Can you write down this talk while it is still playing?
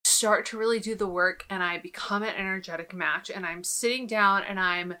start to really do the work and I become an energetic match and I'm sitting down and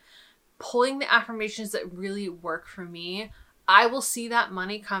I'm pulling the affirmations that really work for me, I will see that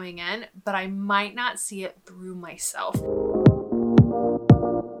money coming in, but I might not see it through myself.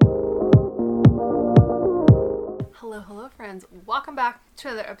 Hello friends. Welcome back to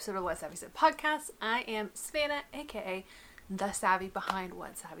another episode of What Savvy Said podcast. I am Savannah, aka the savvy behind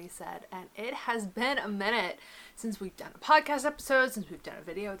What Savvy Said, and it has been a minute since we've done a podcast episode, since we've done a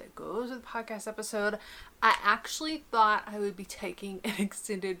video that goes with a podcast episode. I actually thought I would be taking an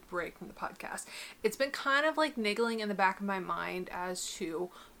extended break from the podcast. It's been kind of like niggling in the back of my mind as to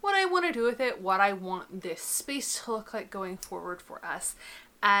what I want to do with it, what I want this space to look like going forward for us.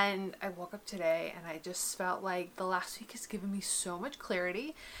 And I woke up today and I just felt like the last week has given me so much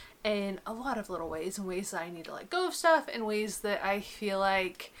clarity in a lot of little ways, in ways that I need to let go of stuff, in ways that I feel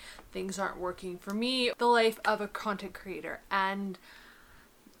like things aren't working for me, the life of a content creator. And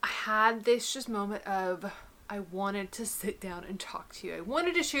I had this just moment of, I wanted to sit down and talk to you. I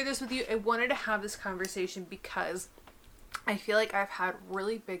wanted to share this with you. I wanted to have this conversation because I feel like I've had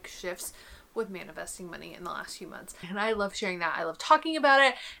really big shifts with manifesting money in the last few months. And I love sharing that. I love talking about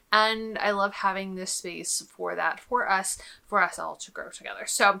it. And I love having this space for that, for us all to grow together.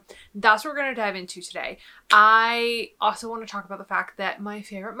 So that's what we're going to dive into today. I also want to talk about the fact that my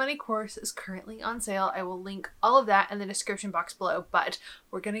favorite money course is currently on sale. I will link all of that in the description box below, but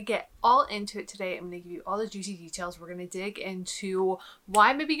we're going to get all into it today. I'm going to give you all the juicy details. We're going to dig into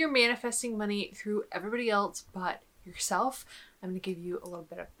why maybe you're manifesting money through everybody else but yourself. I'm going to give you a little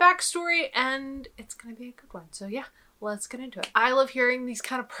bit of backstory and it's going to be a good one. So yeah, let's get into it. I love hearing these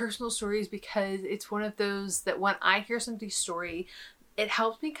kind of personal stories because it's one of those that when I hear somebody's story, it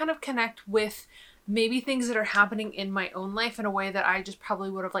helps me kind of connect with maybe things that are happening in my own life in a way that I just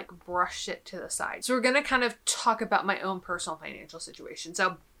probably would have like brushed it to the side. So we're going to kind of talk about my own personal financial situation.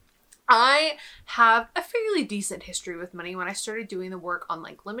 So I have a fairly decent history with money. When I started doing the work on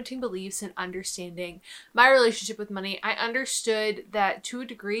like limiting beliefs and understanding my relationship with money, I understood that to a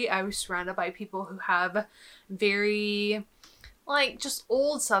degree I was surrounded by people who have very like just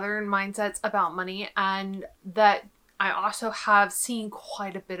old Southern mindsets about money, and that I also have seen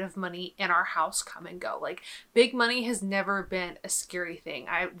quite a bit of money in our house come and go. Like big money has never been a scary thing.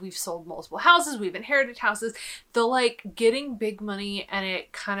 We've sold multiple houses, we've inherited houses. The like getting big money and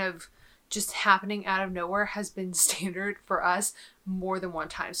it kind of just happening out of nowhere has been standard for us more than one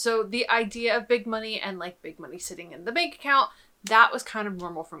time. So the idea of big money and like big money sitting in the bank account, that was kind of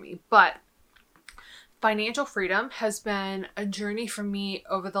normal for me. But financial freedom has been a journey for me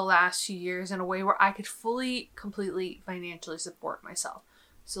over the last few years in a way where I could fully, completely financially support myself.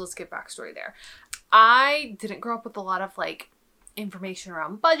 So let's get backstory there. I didn't grow up with a lot of like information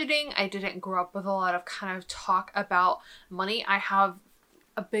around budgeting. I didn't grow up with a lot of kind of talk about money. I have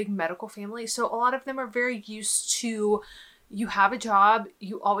a big medical family, so a lot of them are very used to, you have a job,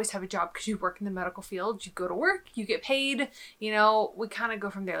 you always have a job because you work in the medical field, you go to work, you get paid, you know, we kind of go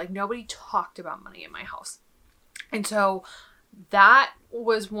from there. Like nobody talked about money in my house. And so that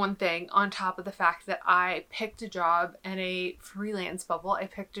was one thing, on top of the fact that I picked a job in a freelance bubble. I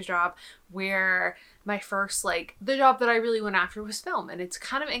picked a job where my first, like, the job that I really went after was film, and it's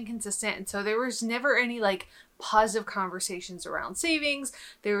kind of inconsistent. And so there was never any like positive conversations around savings.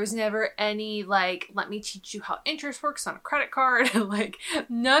 There was never any like, let me teach you how interest works on a credit card. Like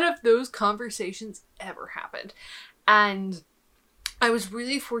none of those conversations ever happened. And I was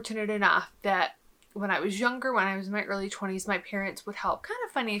really fortunate enough that when I was younger, when I was in my early 20s, my parents would help kind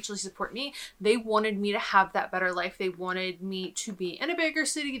of financially support me. They wanted me to have that better life. They wanted me to be in a bigger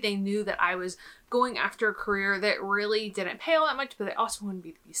city. They knew that I was going after a career that really didn't pay all that much, but they also wanted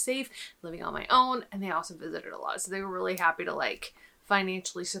me to be safe, living on my own, and they also visited a lot. So they were really happy to like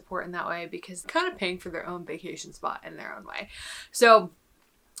financially support in that way, because kind of paying for their own vacation spot in their own way. So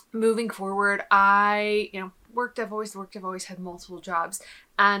moving forward, I, I've always had multiple jobs.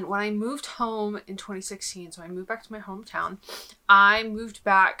 And when I moved home in 2016, so I moved back to my hometown, I moved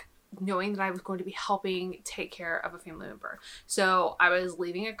back knowing that I was going to be helping take care of a family member. So I was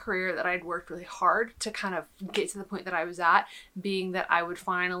leaving a career that I'd worked really hard to kind of get to the point that I was at, being that I would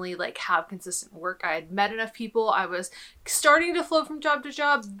finally like have consistent work. I had met enough people. I was starting to flow from job to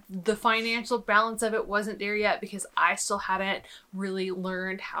job. The financial balance of it wasn't there yet because I still hadn't really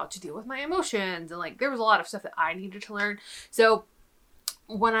learned how to deal with my emotions. And like, there was a lot of stuff that I needed to learn. So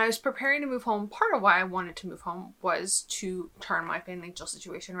when I was preparing to move home, part of why I wanted to move home was to turn my financial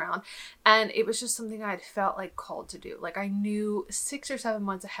situation around. And it was just something I had felt like called to do. Like I knew 6 or 7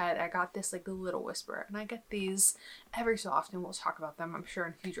 months ahead, I got this like little whisper, and I get these every so often. We'll talk about them, I'm sure,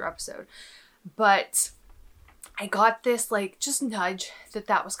 in a future episode. But I got this like just nudge that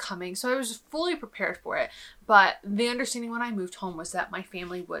that was coming. So I was fully prepared for it. But the understanding when I moved home was that my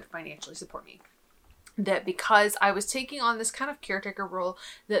family would financially support me. That because I was taking on this kind of caretaker role,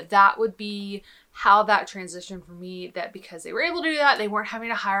 that would be how that transitioned for me, that because they were able to do that, they weren't having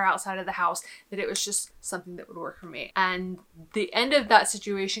to hire outside of the house, that it was just something that would work for me. And the end of that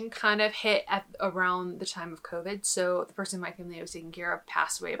situation kind of hit at around the time of COVID. So the person in my family I was taking care of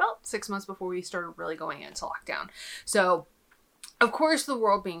passed away about 6 months before we started really going into lockdown. So of course, the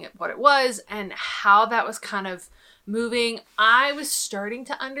world being what it was and how that was kind of moving, I was starting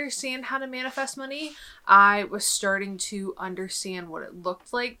to understand how to manifest money. I was starting to understand what it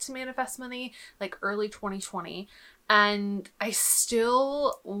looked like to manifest money, like early 2020. And I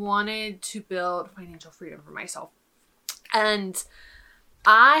still wanted to build financial freedom for myself. And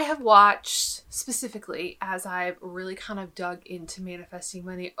I have watched specifically, as I've really kind of dug into manifesting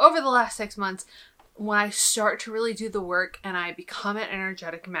money over the last 6 months, when I start to really do the work and I become an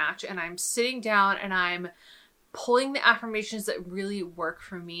energetic match and I'm sitting down and I'm pulling the affirmations that really work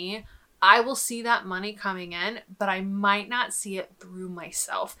for me, I will see that money coming in, but I might not see it through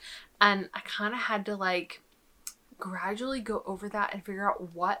myself. And I kind of had to like gradually go over that and figure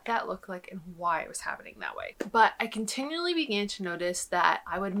out what that looked like and why it was happening that way. But I continually began to notice that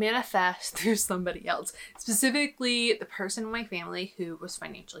I would manifest through somebody else, specifically the person in my family who was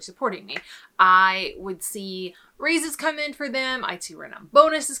financially supporting me. I would see raises come in for them. I'd see random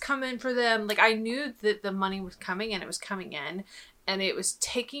bonuses come in for them. Like I knew that the money was coming and it was coming in. And it was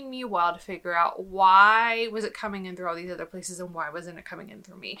taking me a while to figure out why was it coming in through all these other places and why wasn't it coming in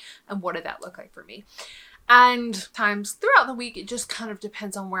through me? And what did that look like for me? And times throughout the week, it just kind of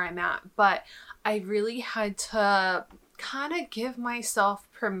depends on where I'm at. But I really had to kind of give myself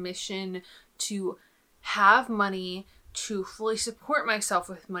permission to have money, to fully support myself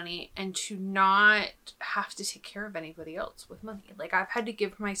with money, and to not have to take care of anybody else with money. Like I've had to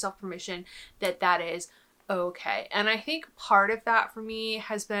give myself permission that is okay. And I think part of that for me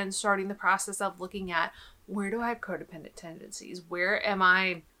has been starting the process of looking at, where do I have codependent tendencies? Where am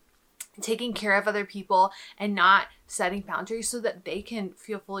I taking care of other people and not setting boundaries so that they can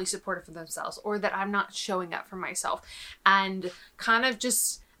feel fully supported for themselves, or that I'm not showing up for myself, and kind of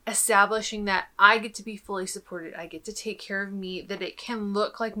just establishing that I get to be fully supported. I get to take care of me, that it can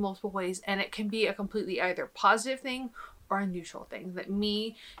look like multiple ways and it can be a completely either positive thing or a neutral thing, that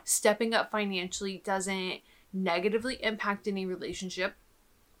me stepping up financially doesn't negatively impact any relationship,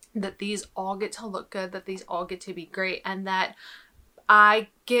 that these all get to look good, that these all get to be great, and that I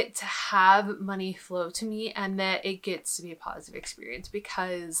get to have money flow to me and that it gets to be a positive experience.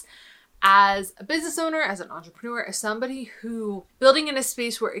 Because as a business owner, as an entrepreneur, as somebody who building in a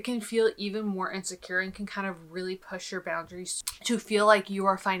space where it can feel even more insecure and can kind of really push your boundaries to feel like you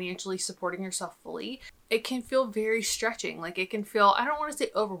are financially supporting yourself fully, it can feel very stretching. Like it can feel, I don't want to say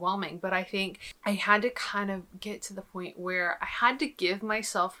overwhelming, but I think I had to kind of get to the point where I had to give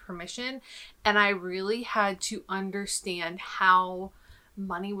myself permission, and I really had to understand how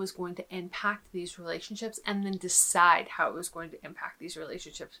money was going to impact these relationships, and then decide how it was going to impact these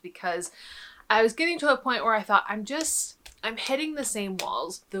relationships. Because I was getting to a point where I thought, I'm hitting the same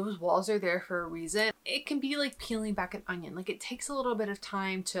walls. Those walls are there for a reason. It can be like peeling back an onion. Like it takes a little bit of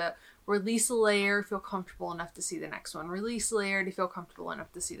time to release a layer, feel comfortable enough to see the next one. Release a layer to feel comfortable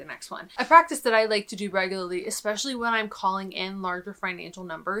enough to see the next one. A practice that I like to do regularly, especially when I'm calling in larger financial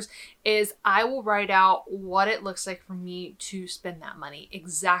numbers, is I will write out what it looks like for me to spend that money,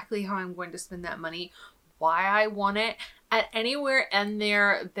 exactly how I'm going to spend that money, why I want it, and anywhere in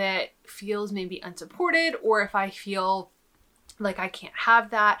there that feels maybe unsupported, or if I feel like I can't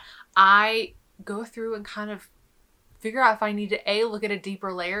have that, I go through and kind of figure out if I need to look at a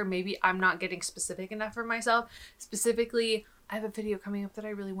deeper layer. Maybe I'm not getting specific enough for myself. Specifically, I have a video coming up that I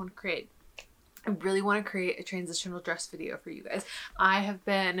really want to create. I really want to create a transitional dress video for you guys. I have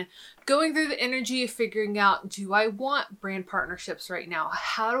been going through the energy of figuring out, do I want brand partnerships right now?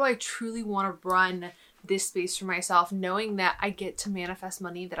 How do I truly want to run this space for myself, knowing that I get to manifest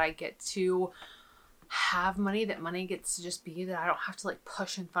money, that I get to have money, that money gets to just be, that I don't have to like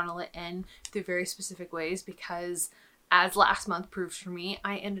push and funnel it in through very specific ways. Because as last month proved for me,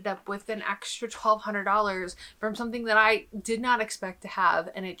 I ended up with an extra $1,200 from something that I did not expect to have,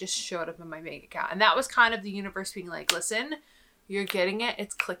 and it just showed up in my bank account. And that was kind of the universe being like, listen, you're getting it,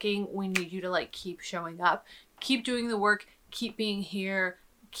 it's clicking, we need you to like keep showing up, keep doing the work, keep being here,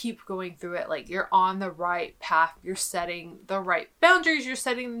 keep going through it. Like you're on the right path, you're setting the right boundaries, you're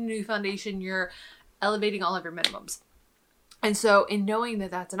setting the new foundation, you're elevating all of your minimums. And so in knowing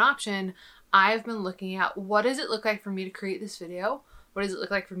that that's an option, I've been looking at, what does it look like for me to create this video? What does it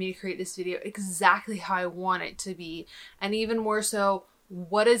look like for me to create this video exactly how I want it to be? And even more so,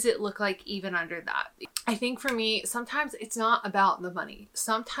 what does it look like even under that? I think for me, sometimes it's not about the money.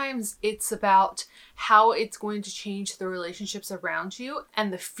 Sometimes it's about how it's going to change the relationships around you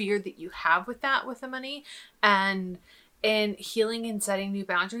and the fear that you have with that, with the money, and healing and setting new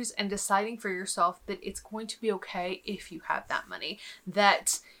boundaries and deciding for yourself that it's going to be okay if you have that money,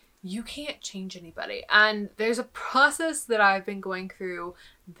 that you can't change anybody. And there's a process that I've been going through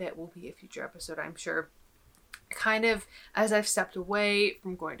that will be a future episode, I'm sure, kind of as I've stepped away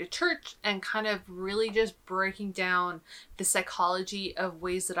from going to church and kind of really just breaking down the psychology of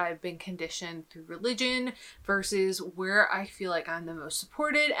ways that I've been conditioned through religion versus where I feel like I'm the most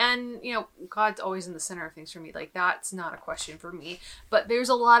supported. And, you know, God's always in the center of things for me. Like, that's not a question for me. But there's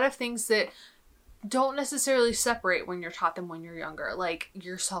a lot of things that don't necessarily separate when you're taught them when you're younger, like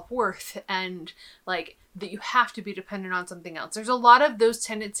your self-worth and like that you have to be dependent on something else. There's a lot of those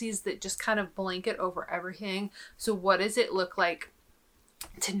tendencies that just kind of blanket over everything. So what does it look like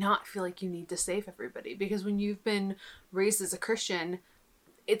to not feel like you need to save everybody? Because when you've been raised as a Christian,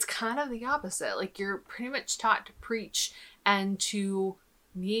 it's kind of the opposite. Like, you're pretty much taught to preach and to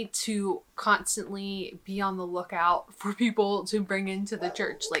need to constantly be on the lookout for people to bring into the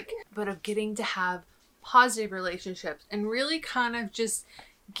church, like, but of getting to have positive relationships and really kind of just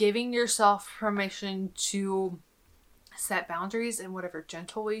giving yourself permission to set boundaries in whatever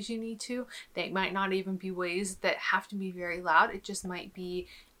gentle ways you need to. They might not even be ways that have to be very loud. It just might be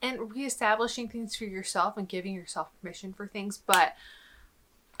and reestablishing things for yourself and giving yourself permission for things. But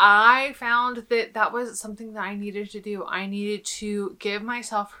I found that that was something that I needed to do. I needed to give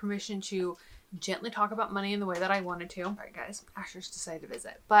myself permission to gently talk about money in the way that I wanted to. All right, guys, Asher's decided to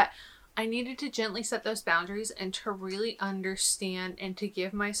visit. But I needed to gently set those boundaries and to really understand and to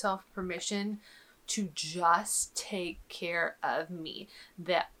give myself permission to just take care of me.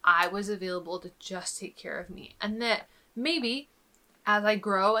 That I was available to just take care of me. And that maybe as I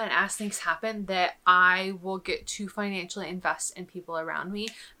grow and as things happen, that I will get to financially invest in people around me,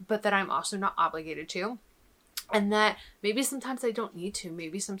 but that I'm also not obligated to. And that maybe sometimes I don't need to.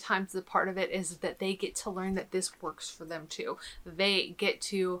 Maybe sometimes the part of it is that they get to learn that this works for them too. They get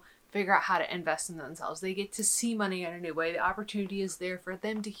to figure out how to invest in themselves. They get to see money in a new way. The opportunity is there for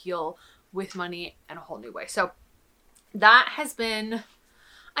them to heal with money in a whole new way. So that has been,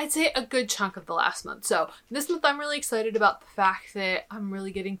 I'd say, a good chunk of the last month. So this month I'm really excited about the fact that I'm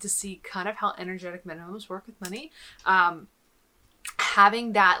really getting to see kind of how energetic minimums work with money.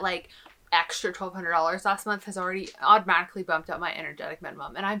 Having that like extra $1,200 last month has already automatically bumped up my energetic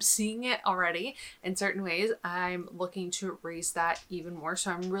minimum, and I'm seeing it already in certain ways. I'm looking to raise that even more.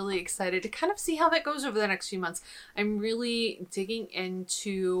 So I'm really excited to kind of see how that goes over the next few months. I'm really digging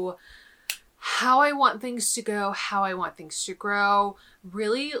into how I want things to go, how I want things to grow,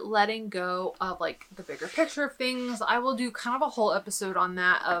 really letting go of like the bigger picture of things. I will do kind of a whole episode on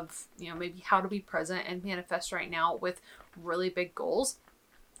that of, you know, maybe how to be present and manifest right now with really big goals.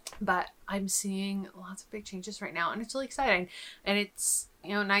 But I'm seeing lots of big changes right now, and it's really exciting. And it's,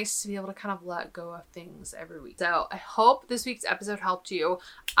 you know, nice to be able to kind of let go of things every week. So I hope this week's episode helped you.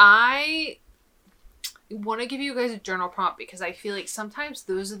 I want to give you guys a journal prompt because I feel like sometimes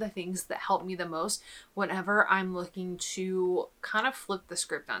those are the things that help me the most whenever I'm looking to kind of flip the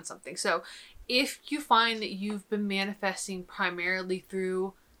script on something. So if you find that you've been manifesting primarily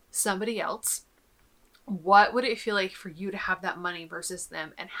through somebody else, what would it feel like for you to have that money versus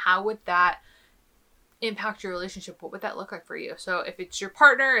them? And how would that impact your relationship? What would that look like for you? So if it's your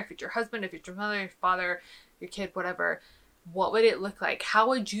partner, if it's your husband, if it's your mother, your father, your kid, whatever, what would it look like? How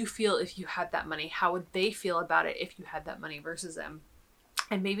would you feel if you had that money? How would they feel about it if you had that money versus them?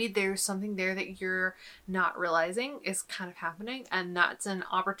 And maybe there's something there that you're not realizing is kind of happening. And that's an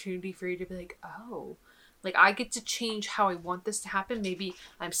opportunity for you to be like, oh, like I get to change how I want this to happen. Maybe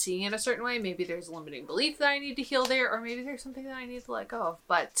I'm seeing it a certain way. Maybe there's a limiting belief that I need to heal there, or maybe there's something that I need to let go of.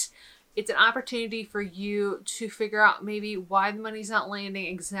 But it's an opportunity for you to figure out maybe why the money's not landing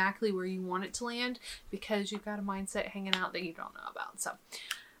exactly where you want it to land because you've got a mindset hanging out that you don't know about. So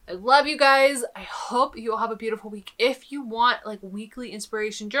I love you guys. I hope you all have a beautiful week. If you want like weekly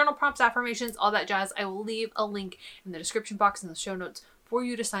inspiration, journal prompts, affirmations, all that jazz, I will leave a link in the description box and the show notes for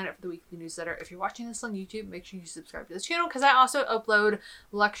you to sign up for the weekly newsletter. If you're watching this on YouTube, make sure you subscribe to this channel because I also upload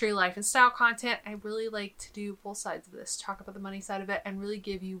luxury life and style content. I really like to do both sides of this, talk about the money side of it and really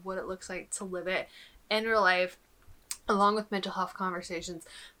give you what it looks like to live it in real life, along with mental health conversations.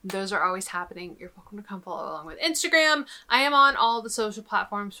 Those are always happening. You're welcome to come follow along with Instagram. I am on all the social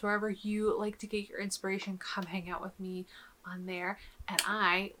platforms. Wherever you like to get your inspiration, come hang out with me on there. And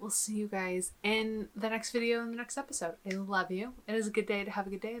I will see you guys in the next video, in the next episode. I love you. It is a good day to have a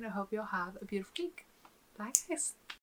good day, and I hope you'll have a beautiful week. Bye, guys.